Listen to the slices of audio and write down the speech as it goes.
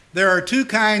There are two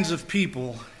kinds of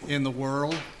people in the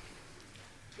world,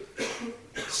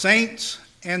 saints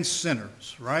and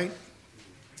sinners, right?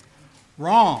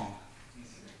 Wrong.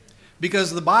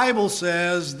 Because the Bible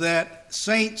says that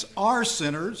saints are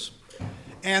sinners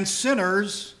and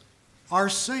sinners are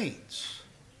saints.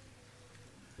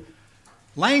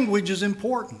 Language is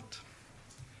important,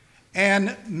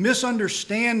 and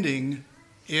misunderstanding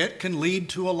it can lead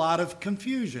to a lot of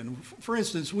confusion. For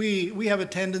instance, we have a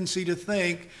tendency to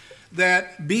think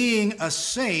that being a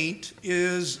saint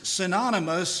is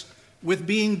synonymous with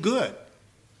being good.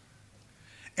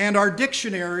 And our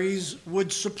dictionaries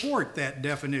would support that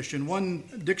definition. One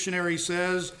dictionary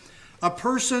says, a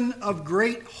person of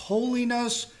great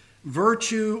holiness,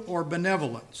 virtue, or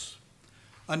benevolence.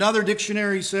 Another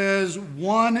dictionary says,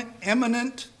 one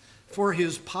eminent for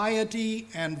his piety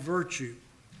and virtue.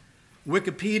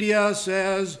 Wikipedia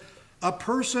says, a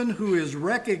person who is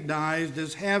recognized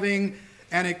as having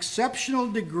an exceptional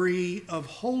degree of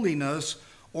holiness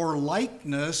or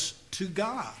likeness to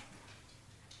God.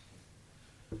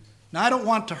 Now, I don't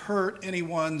want to hurt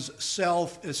anyone's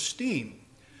self-esteem,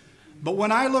 but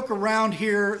when I look around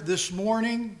here this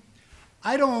morning,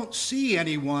 I don't see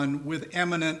anyone with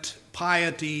eminent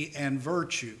piety and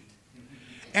virtue.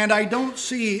 And I don't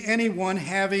see anyone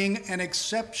having an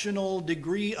exceptional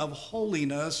degree of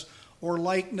holiness or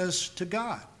likeness to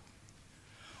God.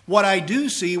 What I do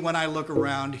see when I look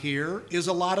around here is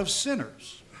a lot of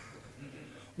sinners.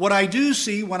 What I do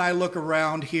see when I look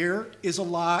around here is a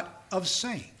lot of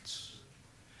saints.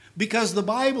 Because the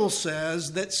Bible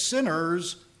says that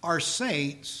sinners are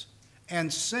saints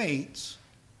and saints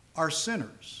are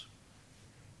sinners.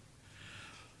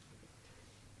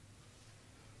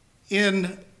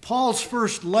 In Paul's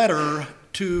first letter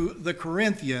to the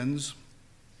Corinthians,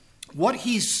 what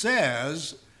he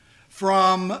says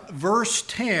from verse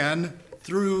 10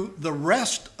 through the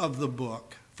rest of the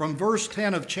book, from verse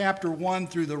 10 of chapter 1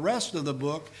 through the rest of the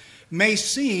book, may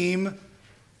seem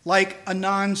like a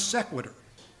non sequitur.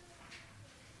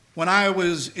 When I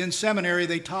was in seminary,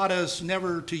 they taught us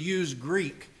never to use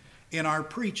Greek in our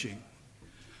preaching.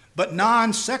 But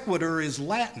non sequitur is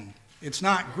Latin. It's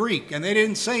not Greek, and they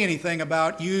didn't say anything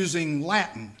about using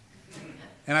Latin.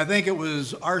 And I think it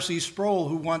was R.C. Sproul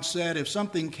who once said, if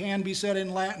something can be said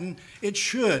in Latin, it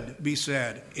should be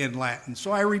said in Latin.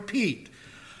 So I repeat,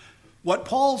 what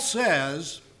Paul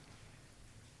says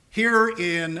here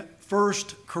in 1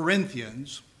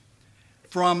 Corinthians,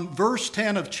 from verse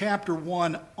 10 of chapter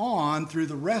 1 on through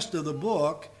the rest of the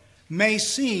book, may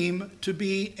seem to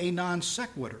be a non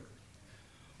sequitur.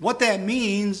 What that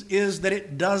means is that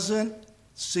it doesn't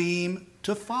seem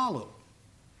to follow.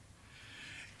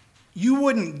 You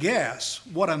wouldn't guess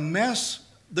what a mess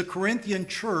the Corinthian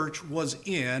church was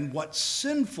in, what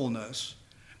sinfulness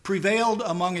prevailed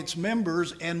among its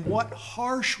members, and what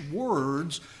harsh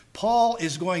words Paul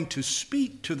is going to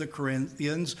speak to the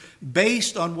Corinthians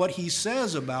based on what he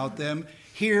says about them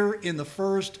here in the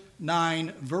first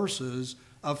 9 verses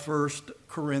of 1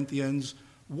 Corinthians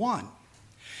 1.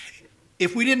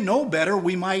 If we didn't know better,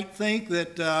 we might think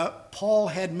that Paul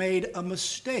had made a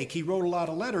mistake. He wrote a lot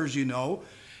of letters, you know,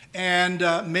 and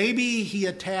maybe he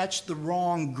attached the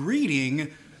wrong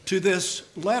greeting to this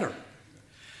letter.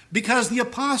 Because the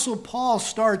Apostle Paul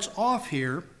starts off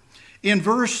here in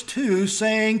verse 2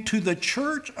 saying, to the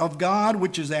church of God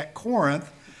which is at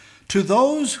Corinth, to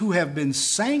those who have been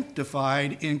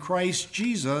sanctified in Christ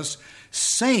Jesus,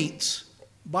 saints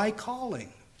by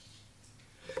calling.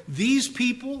 These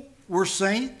people were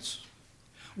saints?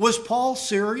 Was Paul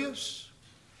serious?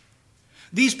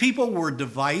 These people were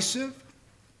divisive.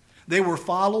 They were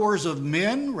followers of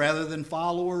men rather than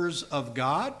followers of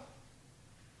God.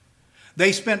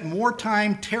 They spent more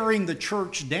time tearing the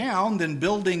church down than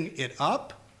building it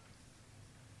up.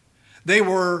 They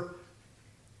were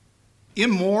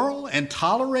immoral and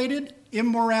tolerated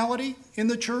immorality in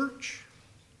the church.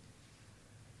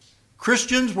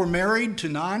 Christians were married to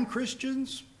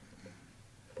non-Christians.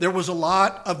 There was a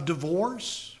lot of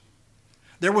divorce.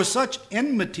 There was such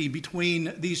enmity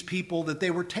between these people that they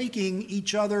were taking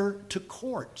each other to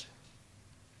court.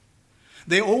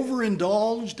 They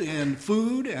overindulged in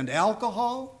food and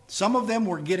alcohol. Some of them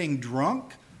were getting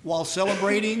drunk while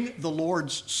celebrating the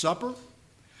Lord's Supper.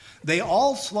 They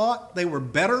all thought they were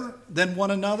better than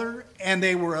one another, and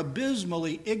they were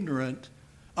abysmally ignorant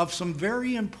of some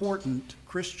very important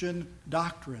Christian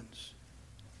doctrines.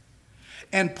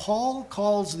 And Paul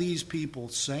calls these people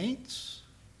saints.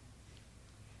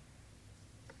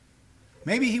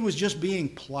 Maybe he was just being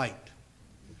polite.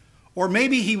 Or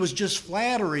maybe he was just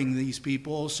flattering these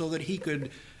people so that he could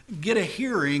get a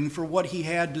hearing for what he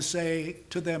had to say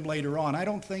to them later on. I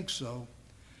don't think so.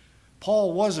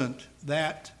 Paul wasn't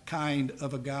that kind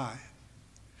of a guy.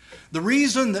 The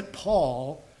reason that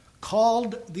Paul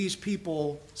called these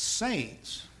people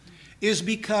saints is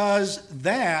because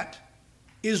that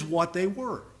is what they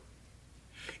were.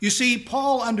 You see,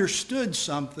 Paul understood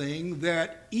something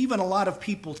that even a lot of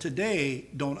people today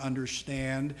don't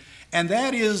understand, and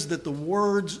that is that the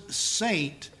words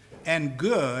saint and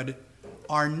good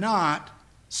are not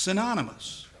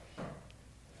synonymous.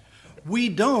 We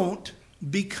don't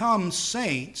become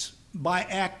saints by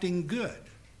acting good.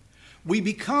 We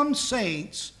become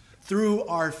saints through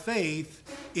our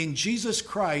faith in Jesus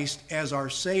Christ as our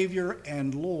Savior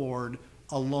and Lord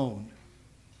alone.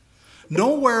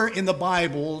 Nowhere in the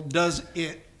Bible does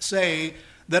it say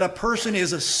that a person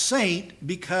is a saint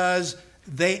because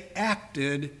they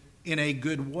acted in a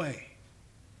good way.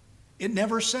 It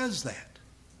never says that.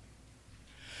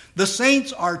 The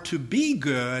saints are to be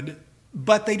good,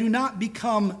 but they do not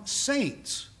become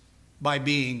saints by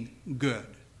being good.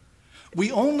 We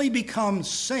only become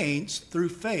saints through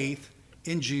faith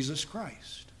in Jesus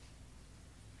Christ.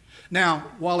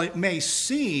 Now, while it may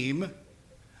seem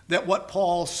that what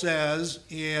Paul says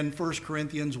in 1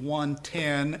 Corinthians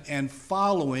 1:10 and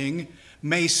following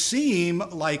may seem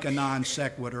like a non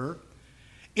sequitur,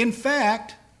 in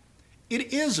fact,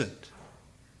 it isn't.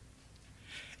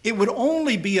 It would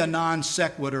only be a non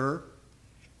sequitur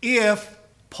if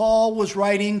Paul was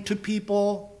writing to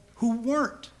people who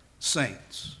weren't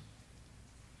saints.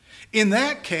 In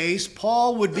that case,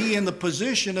 Paul would be in the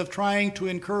position of trying to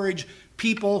encourage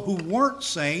people who weren't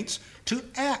saints to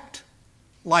act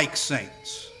like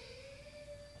saints.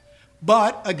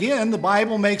 But again, the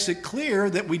Bible makes it clear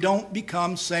that we don't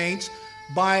become saints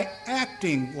by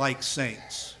acting like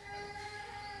saints.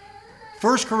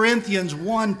 1 Corinthians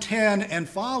 1:10 and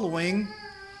following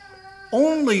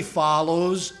only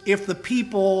follows if the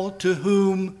people to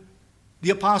whom the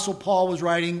Apostle Paul was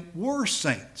writing were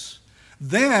saints.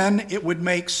 Then it would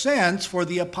make sense for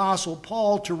the Apostle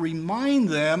Paul to remind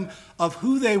them of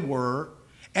who they were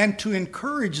and to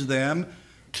encourage them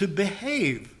to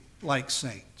behave like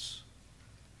saints.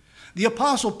 The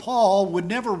Apostle Paul would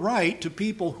never write to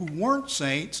people who weren't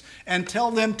saints and tell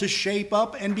them to shape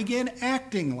up and begin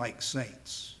acting like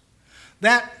saints.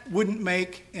 That wouldn't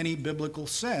make any biblical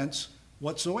sense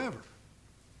whatsoever.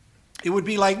 It would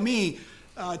be like me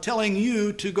telling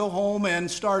you to go home and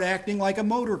start acting like a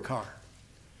motor car.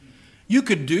 You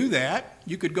could do that.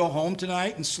 You could go home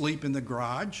tonight and sleep in the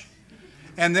garage.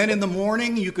 And then in the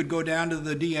morning, you could go down to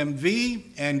the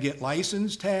DMV and get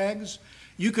license tags.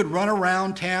 You could run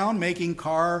around town making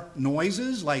car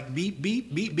noises like beep,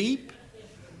 beep, beep, beep.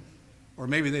 Or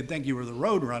maybe they'd think you were the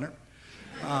road runner.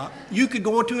 You could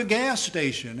go to a gas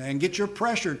station and get your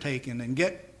pressure taken and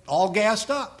get all gassed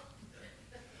up.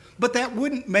 But that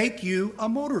wouldn't make you a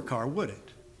motor car, would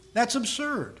it? That's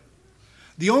absurd.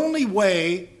 The only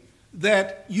way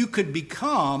that you could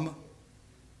become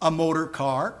a motor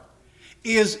car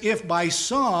is if by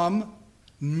some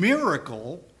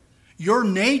miracle your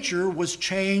nature was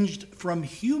changed from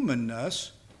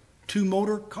humanness to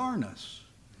motor carness.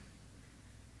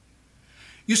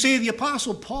 You see, the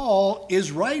Apostle Paul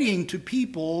is writing to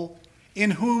people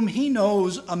in whom he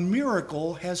knows a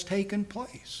miracle has taken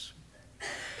place.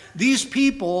 These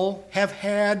people have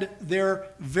had their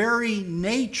very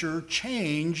nature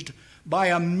changed by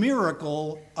a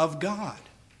miracle of God.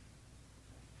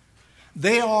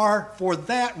 They are, for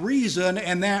that reason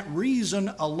and that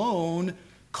reason alone,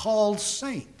 called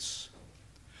saints.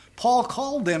 Paul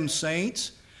called them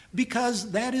saints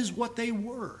because that is what they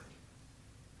were.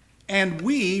 And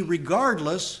we,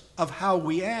 regardless of how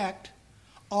we act,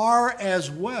 are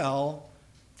as well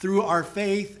through our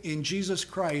faith in Jesus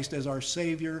Christ as our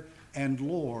Savior and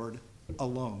Lord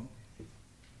alone.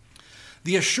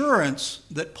 The assurance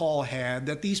that Paul had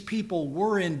that these people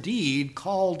were indeed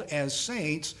called as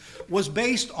saints was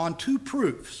based on two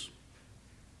proofs.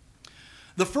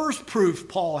 The first proof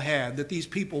Paul had that these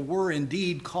people were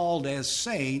indeed called as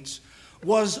saints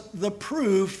was the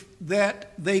proof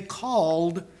that they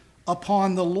called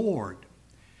upon the Lord.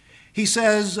 He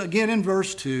says again in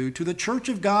verse 2, "To the church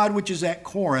of God which is at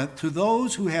Corinth, to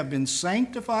those who have been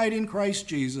sanctified in Christ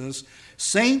Jesus,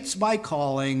 saints by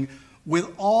calling,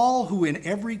 with all who in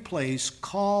every place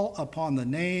call upon the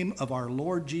name of our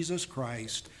Lord Jesus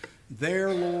Christ,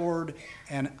 their Lord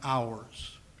and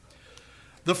ours."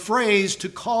 The phrase "to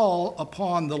call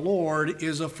upon the Lord"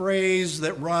 is a phrase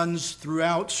that runs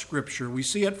throughout Scripture. We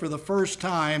see it for the first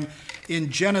time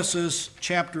in Genesis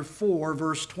chapter 4,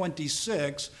 verse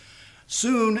 26,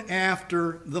 soon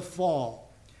after the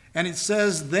fall. And it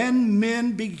says, "Then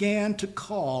men began to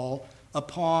call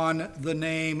upon the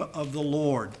name of the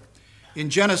Lord." In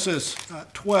Genesis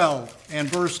 12 and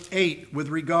verse 8, with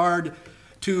regard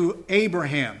to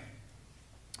Abraham,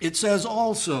 it says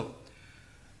also,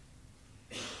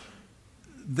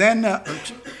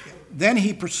 Then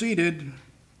he proceeded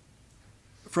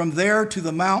from there to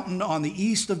the mountain on the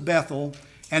east of Bethel,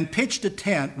 and pitched a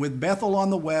tent with Bethel on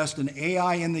the west and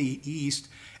Ai in the east,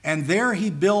 and there he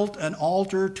built an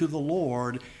altar to the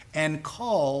Lord, and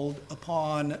called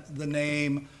upon the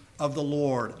name of the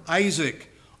Lord. Isaac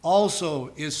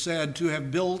also is said to have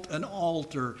built an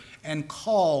altar and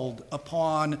called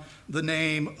upon the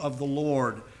name of the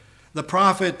Lord. The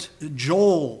prophet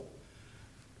Joel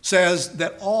says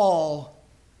that all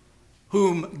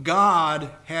whom God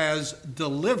has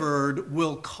delivered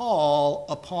will call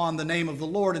upon the name of the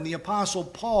Lord. And the Apostle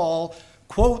Paul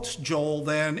quotes Joel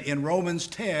then in Romans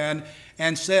 10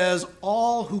 and says,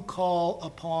 all who call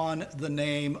upon the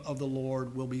name of the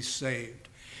Lord will be saved.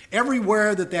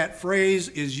 Everywhere that phrase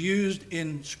is used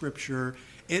in Scripture,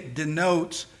 it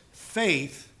denotes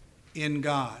faith in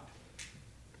God.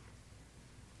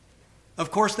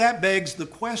 Of course, that begs the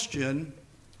question,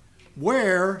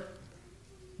 where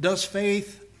does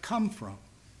faith come from?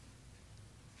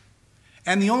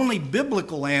 And the only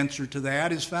biblical answer to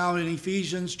that is found in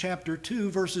Ephesians chapter 2,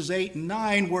 verses 8 and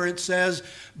 9, where it says,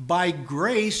 by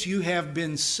grace you have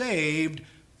been saved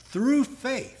through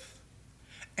faith,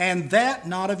 and that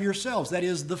not of yourselves. That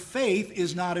is, the faith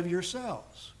is not of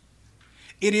yourselves.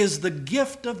 It is the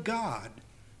gift of God,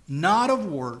 not of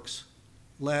works,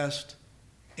 lest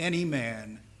any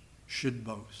man should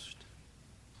boast.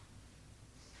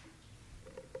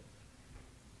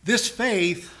 This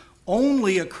faith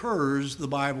only occurs, the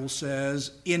Bible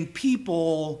says, in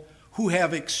people who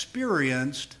have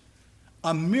experienced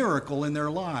a miracle in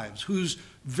their lives, whose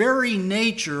very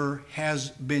nature has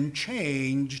been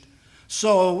changed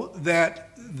so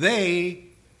that they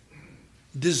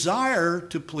desire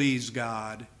to please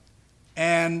God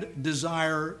and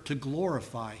desire to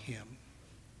glorify Him.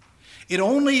 It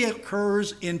only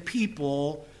occurs in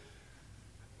people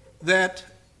that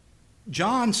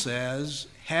John says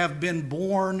have been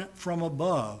born from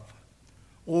above,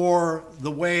 or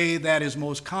the way that is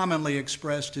most commonly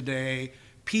expressed today,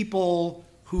 people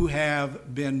who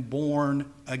have been born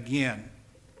again.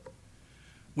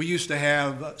 We used to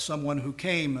have someone who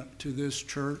came to this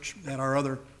church at our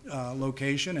other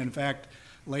location, in fact,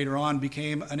 later on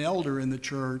became an elder in the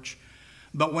church.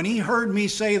 But when he heard me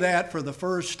say that for the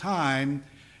first time,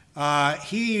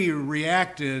 he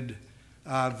reacted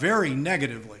very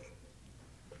negatively.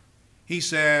 He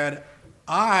said,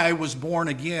 I was born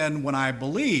again when I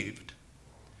believed.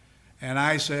 And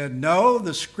I said, no,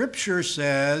 the Scripture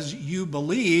says you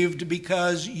believed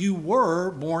because you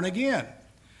were born again.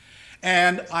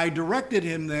 And I directed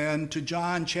him then to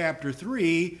John chapter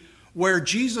 3, where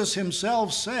Jesus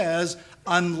himself says,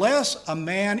 unless a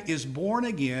man is born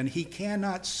again, he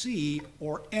cannot see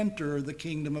or enter the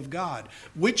kingdom of God.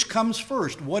 Which comes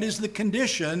first? What is the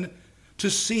condition to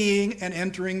seeing and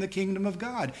entering the kingdom of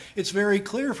God? It's very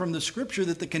clear from the Scripture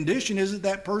that the condition is that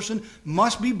that person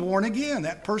must be born again.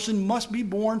 That person must be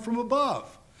born from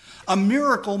above. A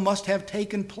miracle must have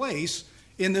taken place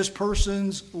in this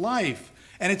person's life.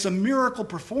 And it's a miracle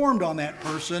performed on that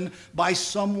person by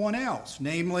someone else,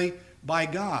 namely by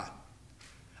God.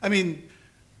 I mean,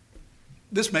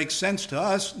 this makes sense to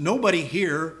us. Nobody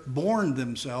here born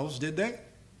themselves, did they?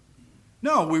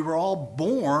 No, we were all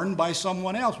born by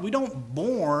someone else. We don't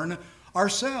born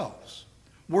ourselves.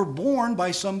 We're born by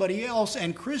somebody else,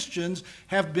 and Christians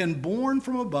have been born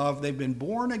from above. They've been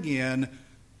born again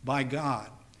by God.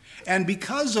 And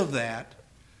because of that,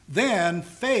 then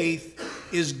faith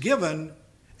is given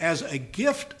as a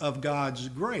gift of God's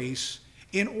grace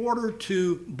in order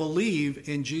to believe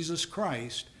in Jesus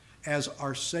Christ as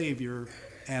our Savior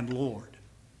and Lord.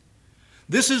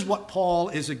 This is what Paul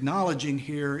is acknowledging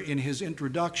here in his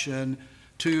introduction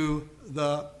to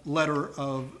the letter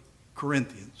of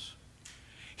Corinthians.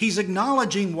 He's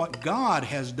acknowledging what God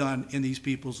has done in these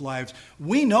people's lives.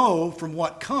 We know from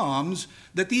what comes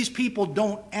that these people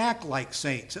don't act like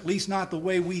saints, at least not the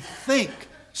way we think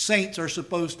saints are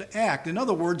supposed to act. In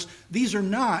other words, these are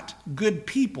not good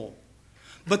people.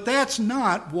 But that's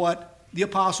not what the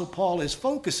Apostle Paul is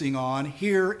focusing on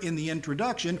here in the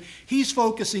introduction. He's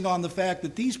focusing on the fact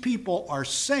that these people are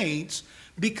saints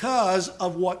because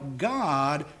of what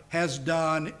God has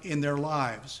done in their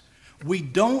lives. We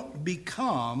don't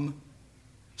become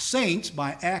saints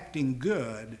by acting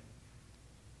good.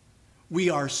 We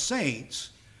are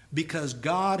saints because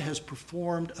God has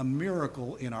performed a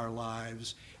miracle in our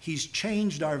lives. He's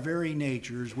changed our very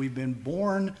natures. We've been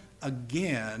born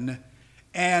again,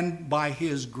 and by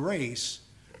His grace,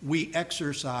 we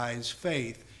exercise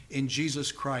faith in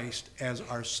Jesus Christ as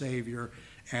our Savior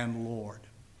and Lord.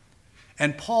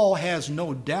 And Paul has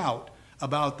no doubt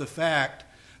about the fact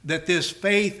that this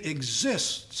faith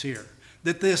exists here,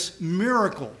 that this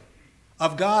miracle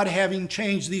of God having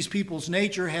changed these people's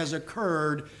nature has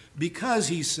occurred because,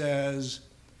 he says,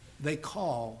 they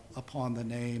call upon the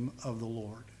name of the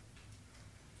Lord.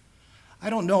 I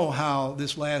don't know how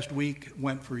this last week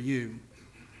went for you,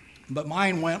 but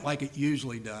mine went like it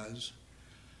usually does.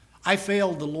 I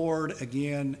failed the Lord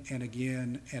again and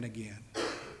again and again.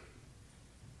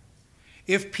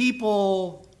 If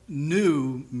people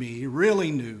knew me,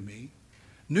 really knew me,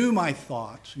 knew my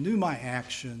thoughts, knew my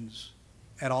actions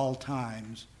at all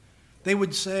times, they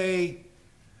would say,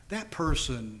 that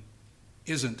person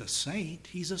isn't a saint,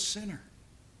 he's a sinner.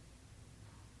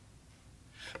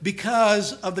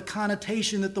 Because of the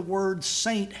connotation that the word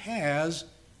saint has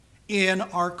in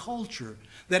our culture,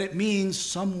 that it means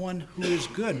someone who is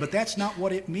good. But that's not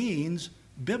what it means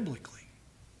biblically.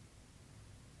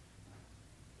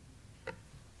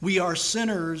 We are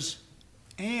sinners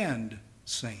and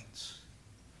saints.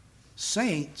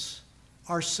 Saints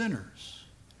are sinners.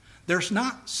 There's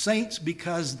not saints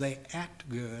because they act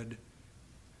good.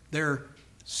 They're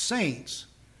saints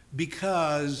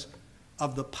because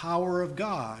of the power of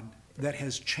God that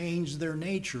has changed their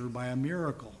nature by a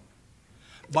miracle,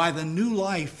 by the new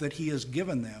life that he has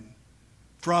given them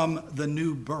from the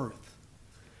new birth,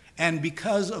 and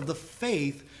because of the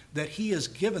faith that he has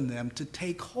given them to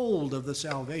take hold of the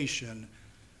salvation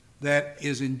that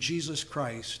is in Jesus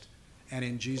Christ and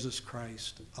in Jesus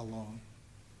Christ alone.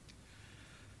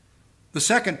 The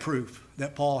second proof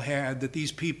that Paul had that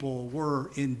these people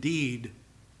were indeed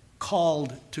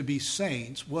called to be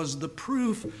saints was the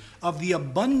proof of the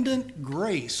abundant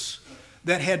grace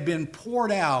that had been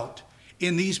poured out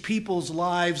in these people's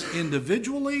lives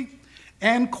individually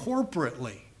and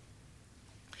corporately.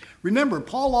 Remember,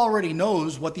 Paul already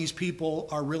knows what these people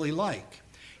are really like.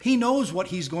 He knows what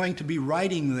he's going to be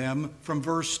writing them from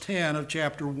verse 10 of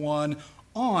chapter 1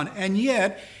 on, and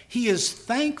yet he is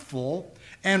thankful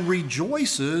and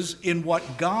rejoices in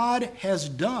what God has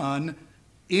done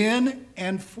in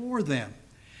and for them.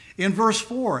 In verse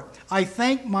 4, I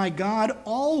thank my God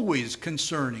always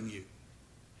concerning you.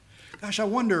 Gosh, I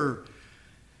wonder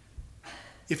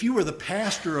if you were the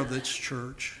pastor of this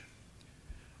church,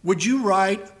 would you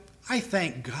write, I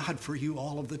thank God for you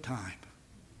all of the time?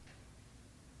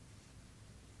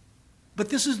 But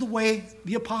this is the way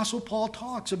the Apostle Paul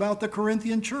talks about the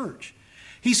Corinthian church.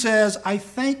 He says, I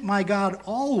thank my God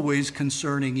always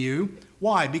concerning you.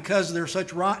 Why? Because they're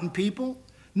such rotten people?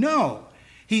 No.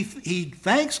 He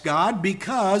thanks God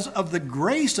because of the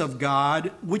grace of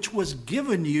God which was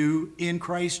given you in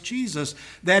Christ Jesus,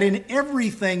 that in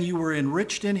everything you were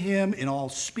enriched in him, in all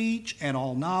speech and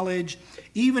all knowledge,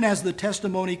 even as the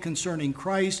testimony concerning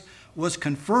Christ was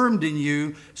confirmed in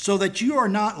you, so that you are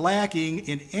not lacking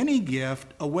in any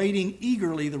gift, awaiting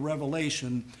eagerly the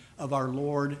revelation of our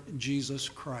Lord Jesus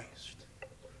Christ.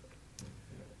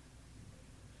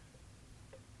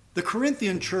 The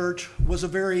Corinthian church was a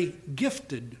very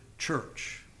gifted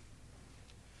church.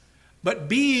 But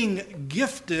being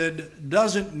gifted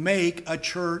doesn't make a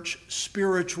church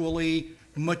spiritually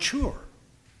mature.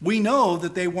 We know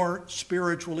that they weren't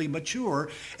spiritually mature,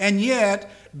 and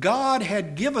yet God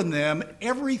had given them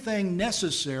everything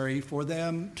necessary for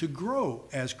them to grow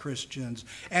as Christians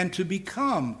and to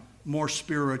become more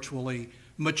spiritually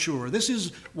mature. This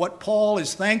is what Paul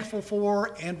is thankful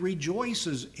for and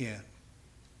rejoices in.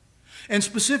 And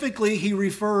specifically, he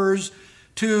refers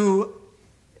to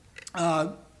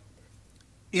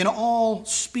in all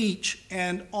speech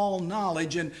and all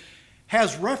knowledge, and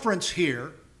has reference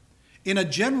here in a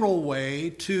general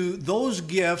way to those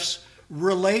gifts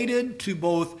related to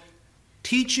both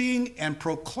teaching and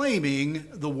proclaiming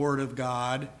the Word of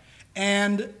God,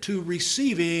 and to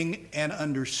receiving and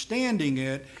understanding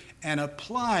it and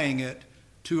applying it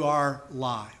to our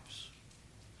lives.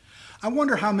 I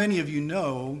wonder how many of you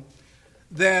know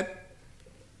that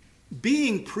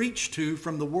being preached to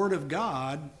from the Word of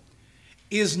God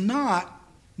is not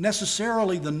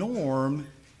necessarily the norm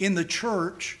in the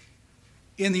church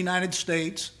in the United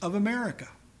States of America.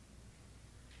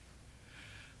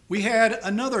 We had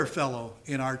another fellow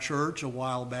in our church a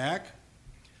while back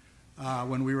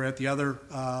when we were at the other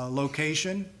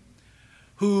location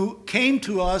who came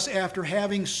to us after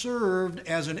having served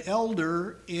as an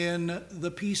elder in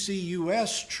the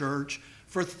PCUS church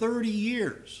for 30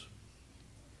 years.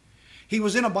 He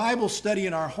was in a Bible study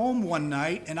in our home one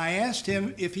night, and I asked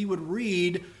him if he would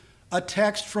read a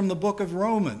text from the book of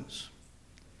Romans,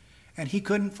 and he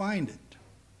couldn't find it.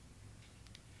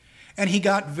 And he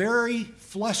got very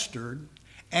flustered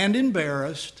and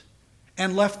embarrassed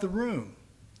and left the room.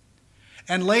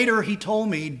 And later he told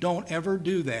me, don't ever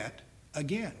do that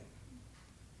again.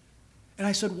 And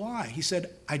I said, why? He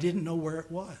said, I didn't know where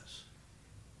it was.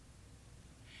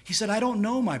 He said, I don't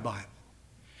know my Bible.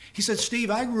 He said,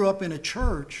 Steve, I grew up in a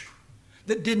church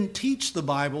that didn't teach the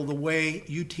Bible the way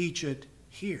you teach it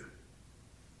here.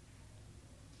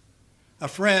 A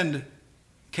friend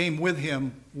came with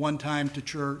him one time to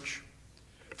church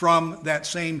from that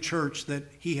same church that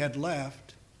he had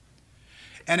left.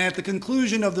 And at the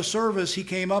conclusion of the service, he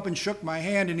came up and shook my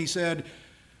hand and he said,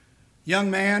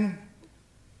 young man,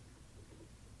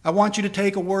 I want you to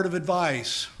take a word of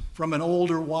advice from an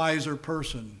older, wiser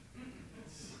person.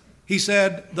 He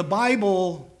said, the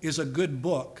Bible is a good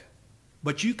book,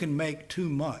 but you can make too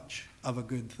much of a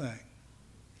good thing.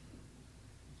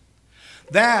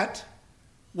 That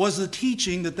was the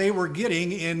teaching that they were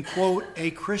getting in, quote,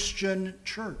 a Christian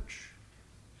church.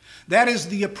 That is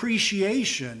the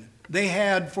appreciation they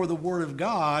had for the Word of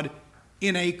God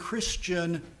in a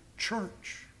Christian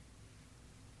church.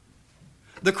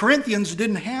 The Corinthians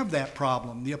didn't have that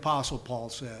problem, the Apostle Paul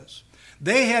says.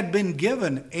 They had been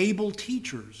given able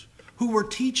teachers who were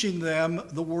teaching them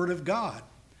the Word of God.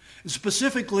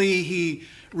 Specifically, he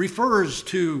refers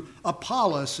to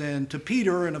Apollos and to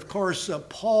Peter and, of course,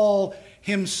 Paul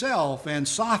himself and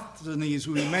Sosthenes,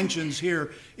 who he mentions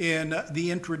here in the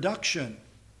introduction.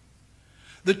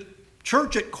 The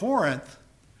church at Corinth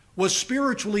was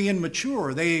spiritually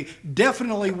immature. They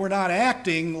definitely were not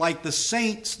acting like the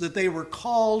saints that they were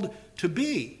called to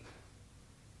be.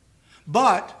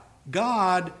 But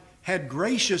God had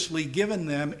graciously given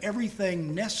them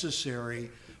everything necessary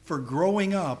for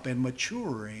growing up and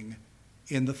maturing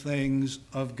in the things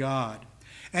of God.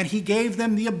 And he gave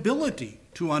them the ability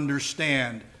to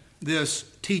understand this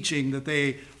teaching that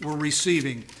they were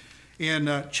receiving.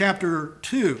 In chapter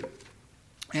 2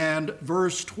 and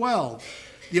verse 12,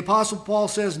 the Apostle Paul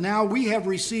says, now we have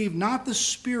received not the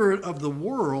spirit of the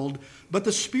world, but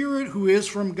the Spirit who is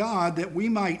from God, that we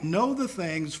might know the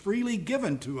things freely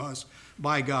given to us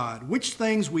by God, which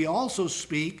things we also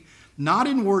speak, not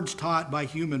in words taught by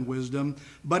human wisdom,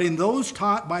 but in those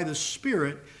taught by the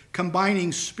Spirit,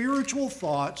 combining spiritual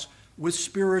thoughts with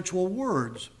spiritual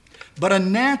words. But a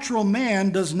natural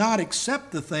man does not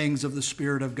accept the things of the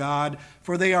Spirit of God,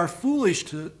 for they are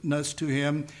foolishness to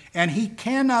him, and he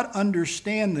cannot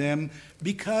understand them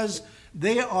because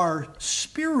they are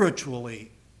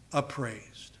spiritually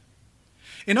appraised.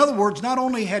 In other words, not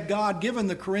only had God given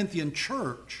the Corinthian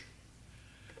church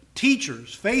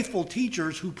teachers, faithful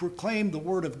teachers who proclaimed the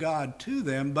Word of God to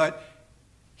them, but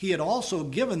he had also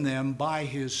given them by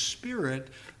his Spirit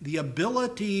the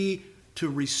ability to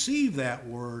receive that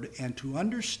Word and to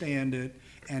understand it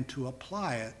and to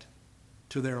apply it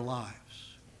to their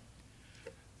lives.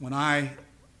 When I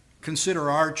consider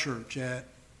our church as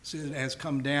it has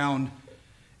come down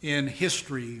in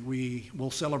history, we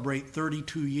will celebrate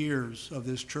 32 years of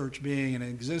this church being in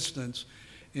existence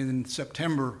in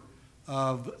September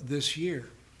of this year.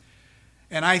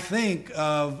 And I think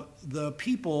of the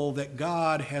people that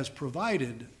God has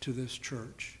provided to this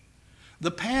church,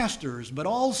 the pastors, but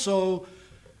also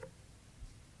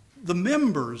the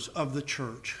members of the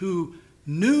church who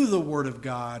knew the Word of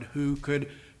God, who could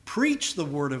preach the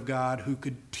Word of God, who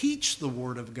could teach the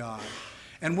Word of God.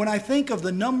 And when I think of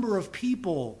the number of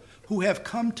people who have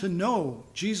come to know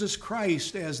Jesus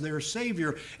Christ as their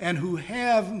Savior and who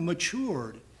have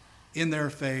matured in their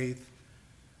faith,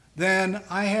 then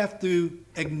I have to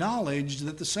acknowledge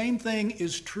that the same thing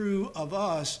is true of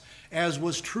us as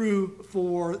was true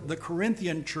for the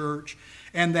Corinthian church,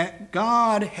 and that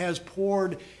God has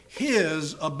poured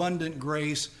His abundant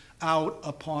grace out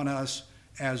upon us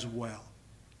as well.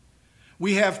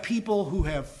 We have people who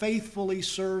have faithfully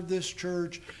served this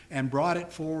church and brought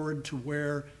it forward to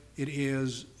where it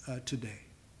is today.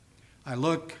 I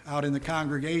look out in the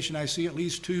congregation, I see at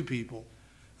least two people,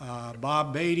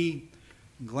 Bob Beatty,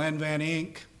 Glenn Van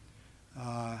Ink,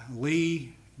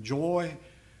 Lee, Joy.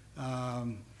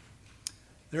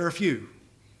 There are a few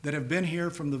that have been here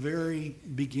from the very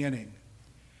beginning.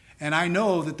 And I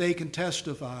know that they can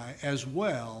testify as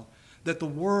well that the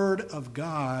Word of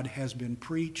God has been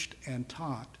preached and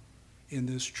taught in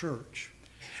this church.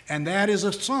 And that is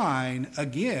a sign,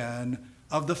 again,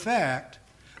 of the fact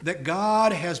that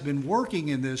God has been working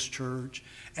in this church,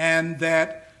 and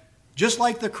that just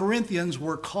like the Corinthians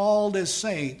were called as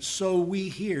saints, so we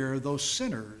here, those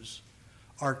sinners,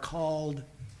 are called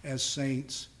as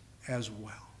saints as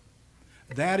well.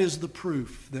 That is the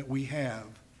proof that we have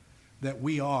that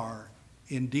we are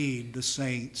indeed the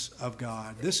saints of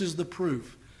God. This is the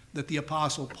proof that the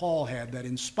Apostle Paul had, that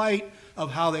in spite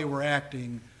of how they were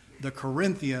acting, the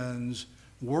Corinthians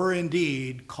were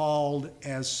indeed called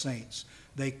as saints.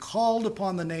 They called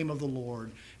upon the name of the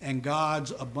Lord, and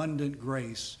God's abundant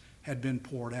grace had been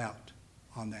poured out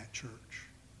on that church.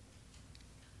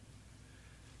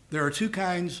 There are two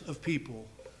kinds of people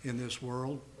in this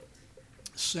world,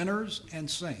 sinners and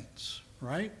saints,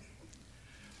 right?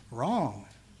 Wrong.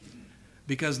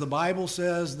 Because the Bible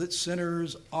says that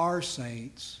sinners are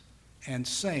saints and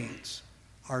saints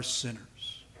are sinners.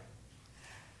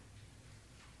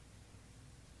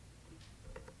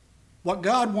 What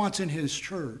God wants in his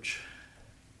church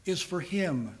is for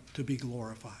him to be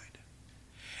glorified.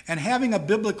 And having a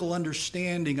biblical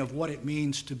understanding of what it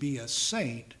means to be a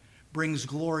saint brings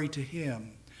glory to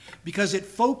him, because it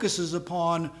focuses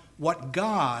upon what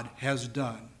God has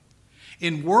done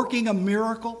in working a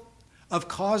miracle of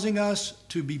causing us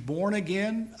to be born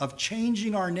again, of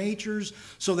changing our natures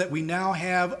so that we now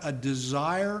have a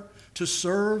desire to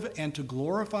serve and to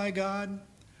glorify God,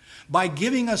 by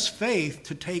giving us faith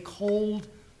to take hold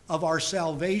of our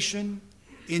salvation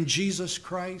in Jesus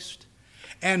Christ,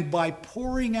 and by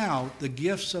pouring out the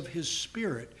gifts of his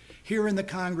Spirit here in the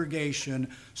congregation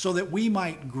so that we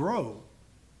might grow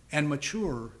and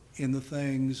mature in the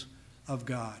things of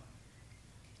God.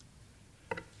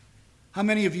 How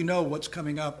many of you know what's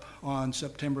coming up on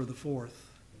September the 4th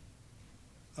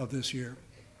of this year?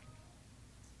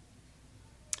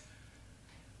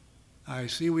 I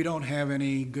see we don't have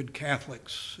any good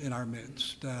Catholics in our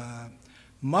midst.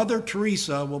 Mother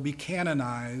Teresa will be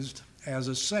canonized as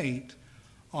a saint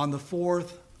on the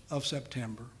 4th of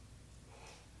September.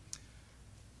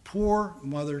 Poor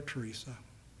Mother Teresa.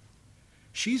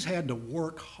 She's had to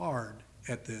work hard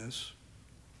at this.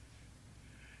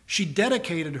 She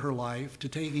dedicated her life to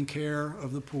taking care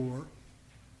of the poor,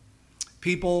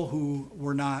 people who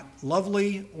were not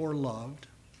lovely or loved.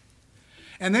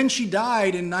 And then she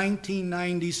died in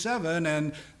 1997,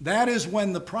 and that is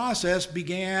when the process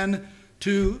began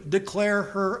to declare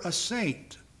her a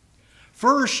saint.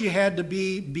 First, she had to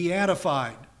be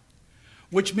beatified,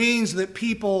 which means that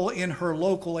people in her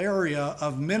local area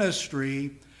of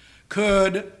ministry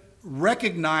could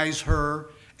recognize her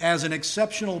as an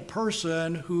exceptional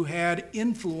person who had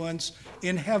influence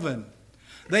in heaven.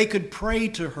 They could pray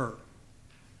to her,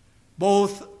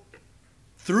 both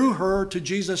through her to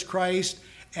Jesus Christ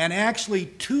and actually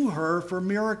to her for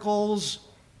miracles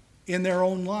in their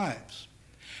own lives.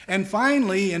 And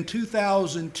finally, in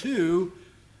 2002,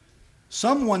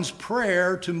 someone's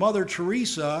prayer to Mother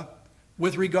Teresa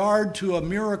with regard to a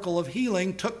miracle of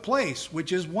healing took place,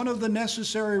 which is one of the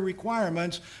necessary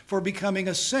requirements for becoming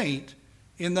a saint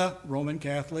in the Roman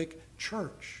Catholic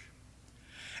Church.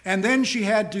 And then she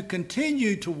had to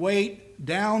continue to wait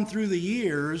down through the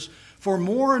years for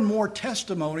more and more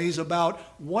testimonies about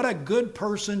what a good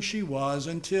person she was,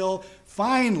 until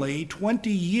finally,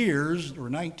 20 years or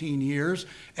 19 years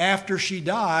after she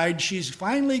died, she's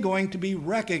finally going to be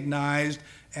recognized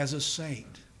as a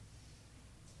saint.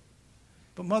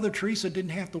 But Mother Teresa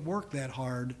didn't have to work that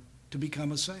hard to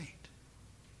become a saint,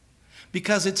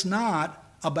 because it's not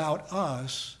about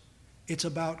us, it's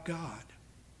about God.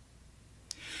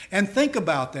 And think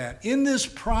about that. In this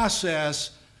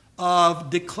process of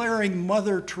declaring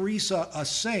Mother Teresa a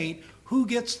saint, who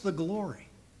gets the glory?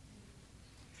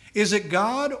 Is it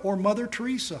God or Mother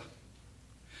Teresa?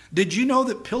 Did you know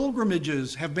that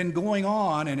pilgrimages have been going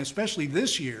on, and especially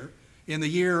this year, in the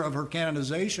year of her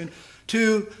canonization,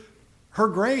 to her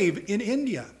grave in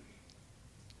India?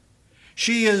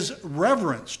 She is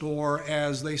reverenced, or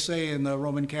as they say in the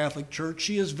Roman Catholic Church,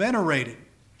 she is venerated.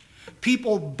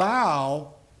 People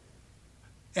bow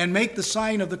and make the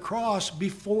sign of the cross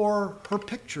before her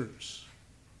pictures.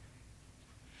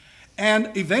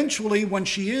 And eventually, when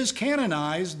she is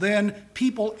canonized, then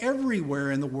people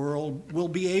everywhere in the world will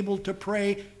be able to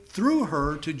pray through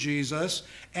her to Jesus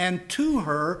and to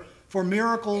her for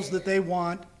miracles that they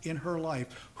want in her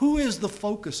life. Who is the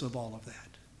focus of all of that?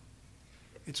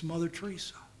 It's Mother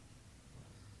Teresa.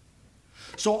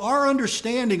 So our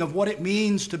understanding of what it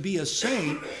means to be a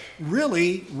saint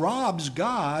really robs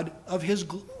God of his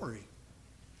glory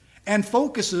and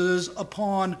focuses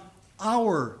upon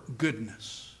our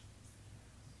goodness.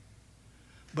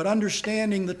 But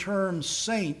understanding the term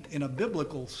saint in a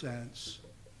biblical sense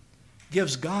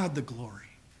gives God the glory.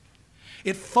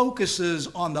 It focuses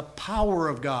on the power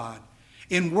of God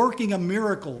in working a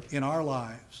miracle in our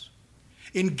lives,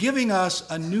 in giving us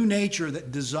a new nature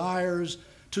that desires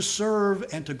to serve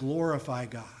and to glorify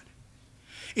God.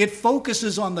 It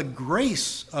focuses on the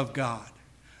grace of God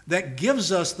that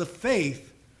gives us the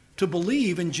faith to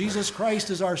believe in Jesus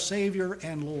Christ as our Savior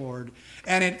and Lord.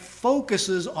 And it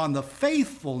focuses on the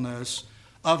faithfulness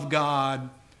of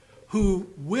God, who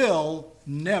will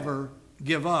never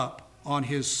give up on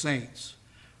his saints.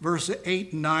 Verse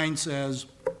 8 and 9 says,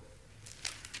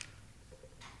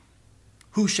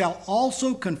 who shall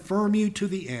also confirm you to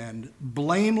the end,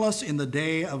 blameless in the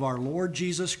day of our Lord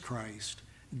Jesus Christ.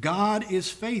 God is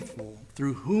faithful,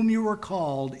 through whom you were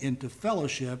called into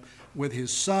fellowship with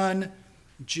his Son,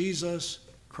 Jesus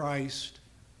Christ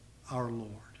our Lord.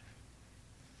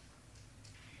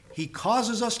 He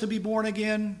causes us to be born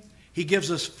again. He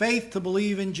gives us faith to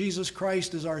believe in Jesus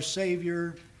Christ as our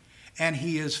Savior. And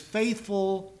he is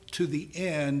faithful to the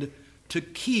end to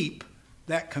keep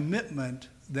that commitment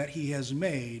that he has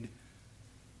made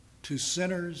to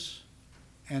sinners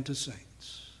and to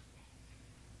saints.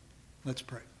 Let's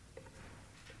pray.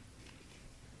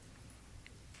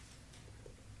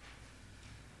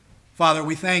 Father,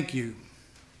 we thank you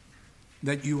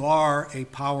that you are a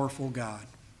powerful God.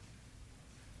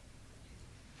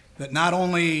 That not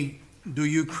only do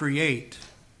you create,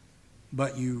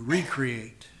 but you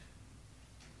recreate.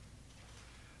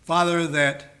 Father,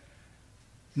 that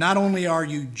not only are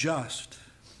you just,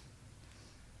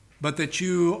 but that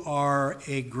you are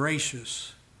a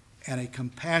gracious and a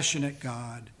compassionate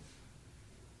God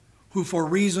who, for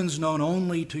reasons known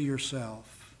only to yourself,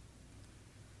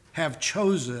 have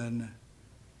chosen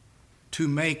to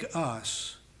make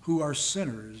us, who are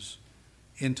sinners,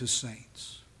 into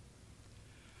saints.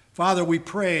 Father, we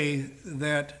pray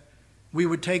that we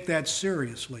would take that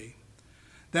seriously,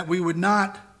 that we would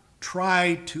not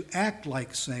try to act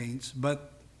like saints,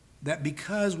 but that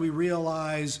because we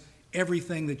realize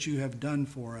everything that you have done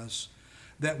for us,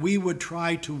 that we would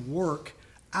try to work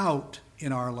out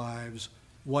in our lives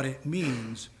what it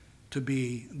means to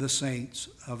be the saints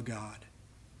of God.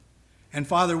 And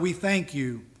Father, we thank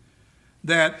you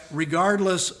that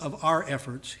regardless of our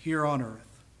efforts here on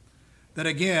earth, that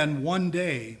again, one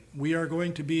day we are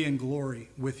going to be in glory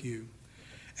with you,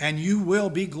 and you will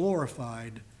be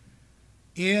glorified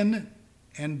in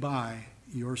and by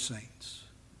your saints.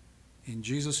 In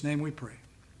Jesus' name we pray.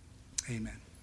 Amen.